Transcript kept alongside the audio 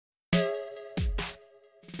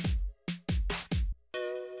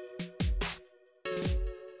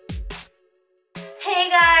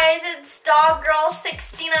It's Dog Girl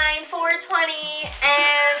 69420,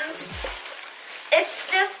 and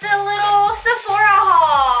it's just a little Sephora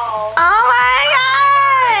haul. Oh my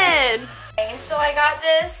god! Okay, so I got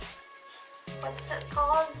this, what's it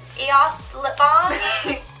called? EOS lip balm.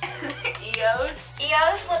 EOS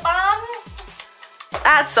lip balm.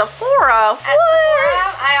 At Sephora. At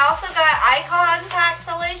Sephora. I also got eye contact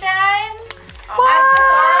solution. What?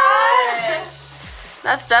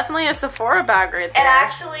 That's definitely a Sephora bag right there. It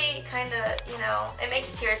actually kind of, you know, it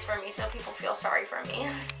makes tears for me so people feel sorry for me.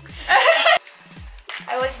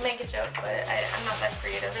 I always make a joke, but I'm not that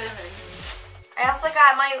creative. I also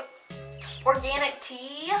got my organic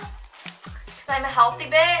tea because I'm a healthy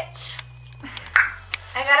bitch.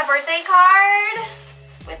 I got a birthday card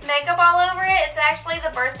with makeup all over it. It's actually the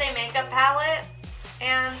birthday makeup palette.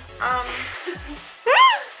 And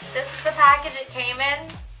this is the package it came in.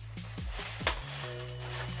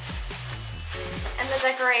 And the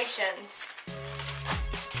decorations.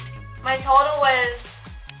 My total was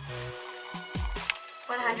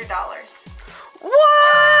 $100. Whoa!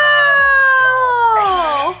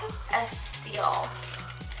 A steal.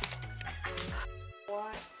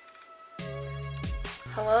 What?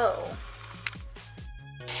 Hello.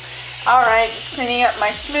 Alright, just cleaning up my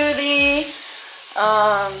smoothie.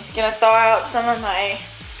 Gonna thaw out some of my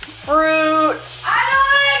fruit. I don't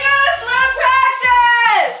want to go to swim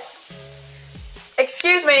practice!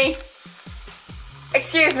 Excuse me.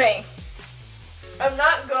 Excuse me. I'm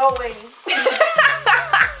not going.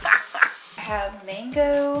 I have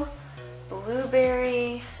mango,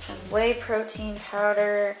 blueberry, some whey protein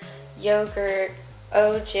powder, yogurt,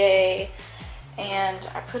 OJ, and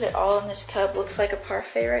I put it all in this cup. Looks like a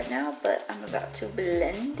parfait right now, but I'm about to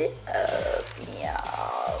blend it up.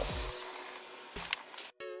 Yes.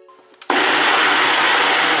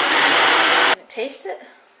 Gonna taste it.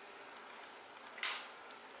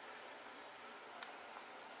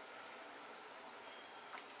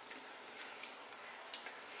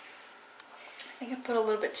 I think I put a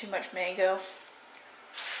little bit too much mango.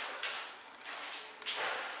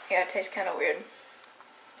 Yeah, it tastes kind of weird.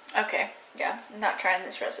 Okay, yeah, I'm not trying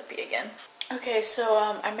this recipe again. Okay,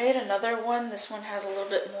 so I made another one. This one has a little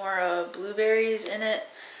bit more blueberries in it,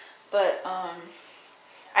 but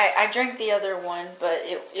I drank the other one, but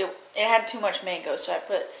it had too much mango, so I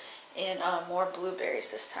put in more blueberries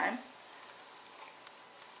this time.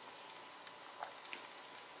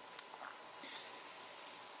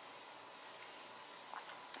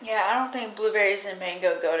 Yeah, I don't think blueberries and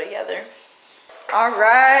mango go together. All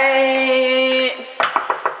right.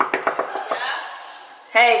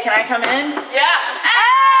 Hey, can I come in? Yeah.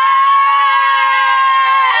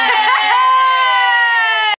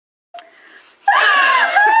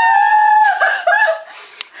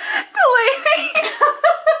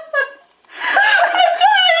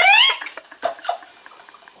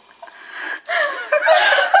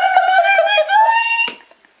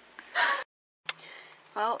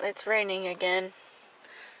 Well, it's raining again.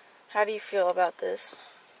 How do you feel about this?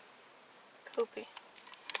 Poopy.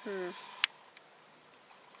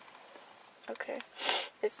 Okay.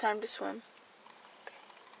 It's time to swim.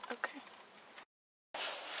 Okay.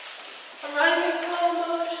 I'm running in slow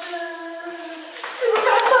motion.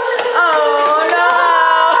 Oh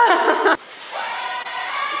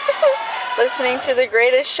no! Listening to The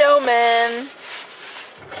Greatest Showman.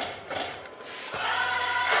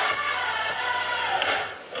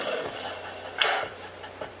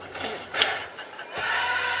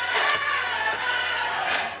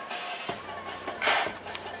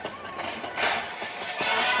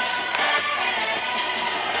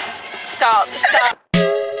 Stop, stop.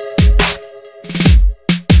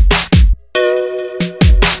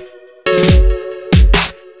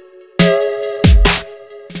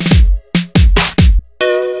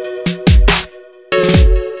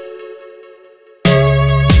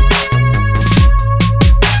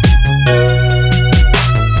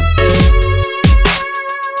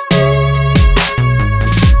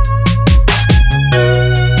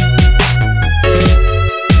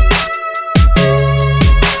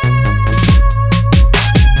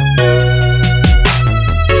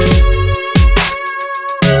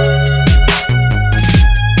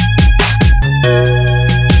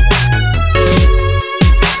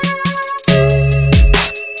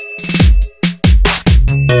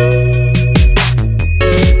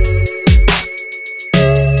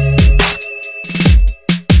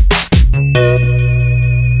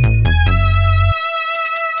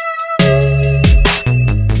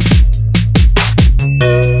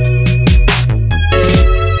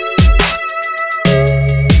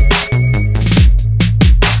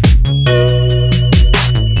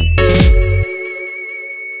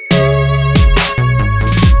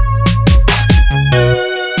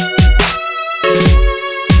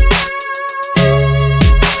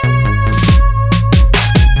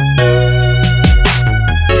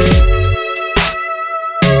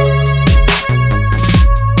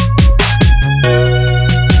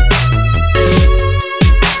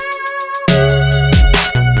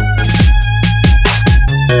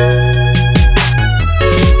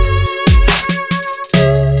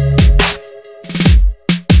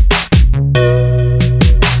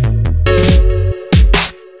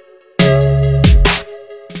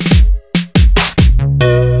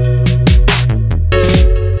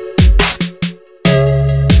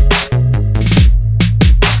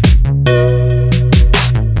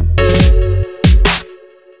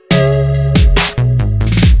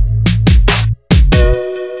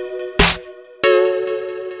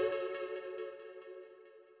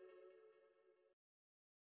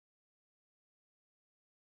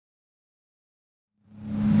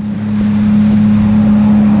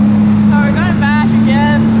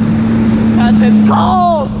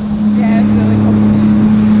 cold. Yeah, it's really cold.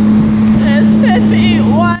 It's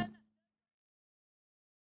 51.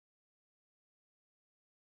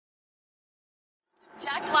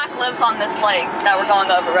 Jack Black lives on this lake that we're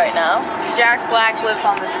going over right now. Jack Black lives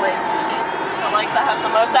on this lake. The lake that has the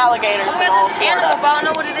most alligators in all of Florida. Animal, but I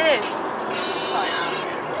don't know what it is.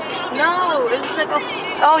 No, it's like a.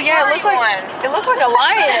 Oh yeah, it looked like one. It looked like a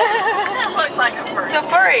lion. It looked like a furry. It's a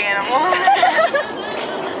furry animal.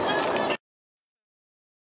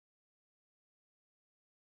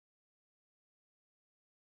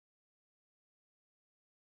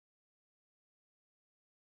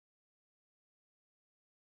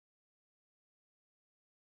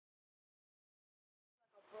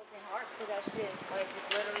 Broken heart for that shit. Like, it's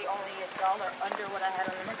literally only $1 under what I had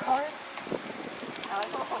on my card. I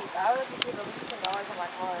would give at least $10 on my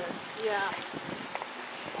card. Yeah.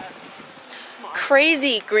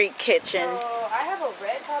 Crazy Greek kitchen. So I have a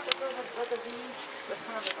red top that goes with a V. That's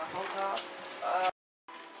kind of like a whole top.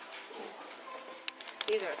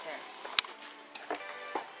 These are a 10.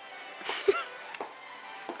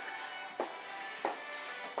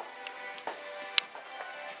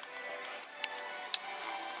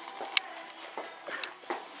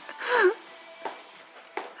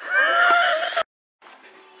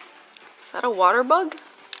 Is that a water bug?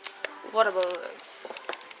 Water bugs.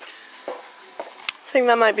 I think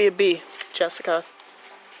that might be a bee, Jessica.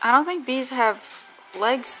 I don't think bees have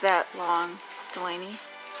legs that long, Delaney.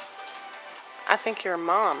 I think you're a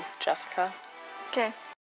mom, Jessica. Okay.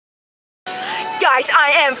 Guys,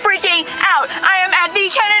 I am freaking out! I am at the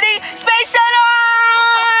Kennedy Space Center!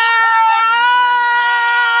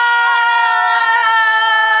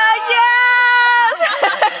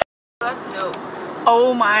 Yes! That's dope.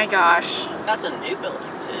 Oh my gosh. That's a new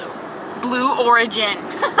building, too. Blue Origin.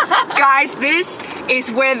 Guys, this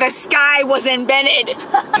is where the sky was invented.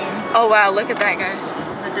 Oh wow, look at that, guys.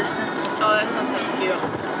 In the distance. Oh, that sunsets cute.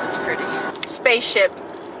 That's pretty. Spaceship.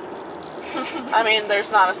 I mean,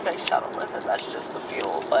 there's not a space shuttle with it. That's just the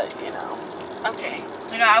fuel, but, you know. Okay.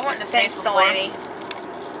 You know, I went to space Thanks, before. Delaney.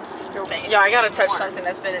 You're amazing. Yeah, I gotta touch something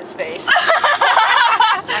that's been in space.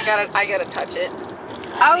 I gotta touch it.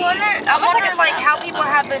 I wonder like how Snapchat, people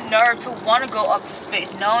have the nerve to want to go up to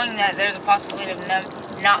space, knowing that there's a possibility of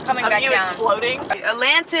them not coming back you down. exploding?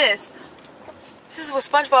 Atlantis. This is what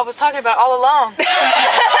SpongeBob was talking about all along.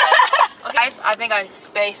 Okay, guys, I think I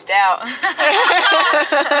spaced out.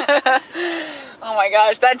 Oh my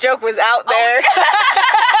gosh, that joke was out there.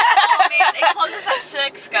 Oh man, it closes at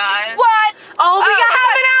 6, guys. What? Oh, we got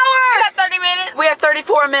half an hour. We got 30 minutes. We have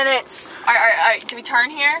 34 minutes. All right. Do we turn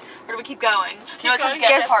here or do we keep going? No, it says going.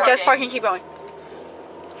 guest parking. Guest parking, keep going.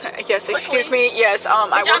 Yes, excuse me. Yes, I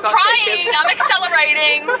Which work I'm on trying. spaceships. I'm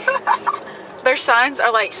accelerating. Their signs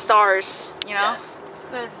are like stars, you know?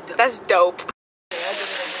 Yes. That's dope. Are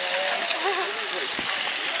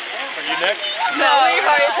you next? No, we've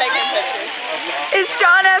already taken pictures. It's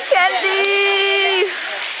John F. Kennedy!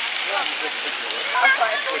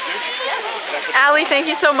 Allie, thank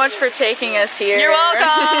you so much for taking us here. You're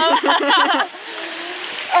welcome.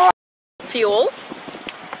 Fuel.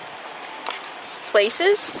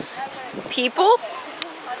 Places. People.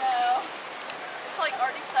 I know. It's like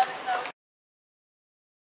already 7 though.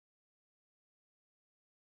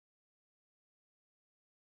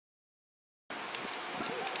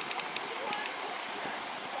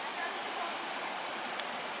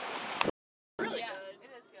 Really Yeah, good.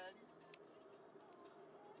 it is good.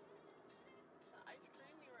 The ice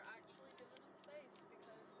cream you were actually given in space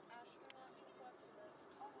because astronauts requested it.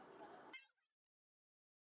 Oh, that's sad.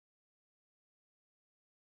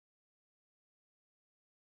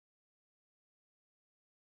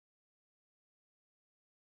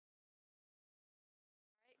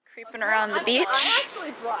 Creeping around the beach. I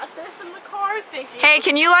actually brought this in the car thinking. Hey,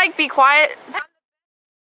 can you like be quiet?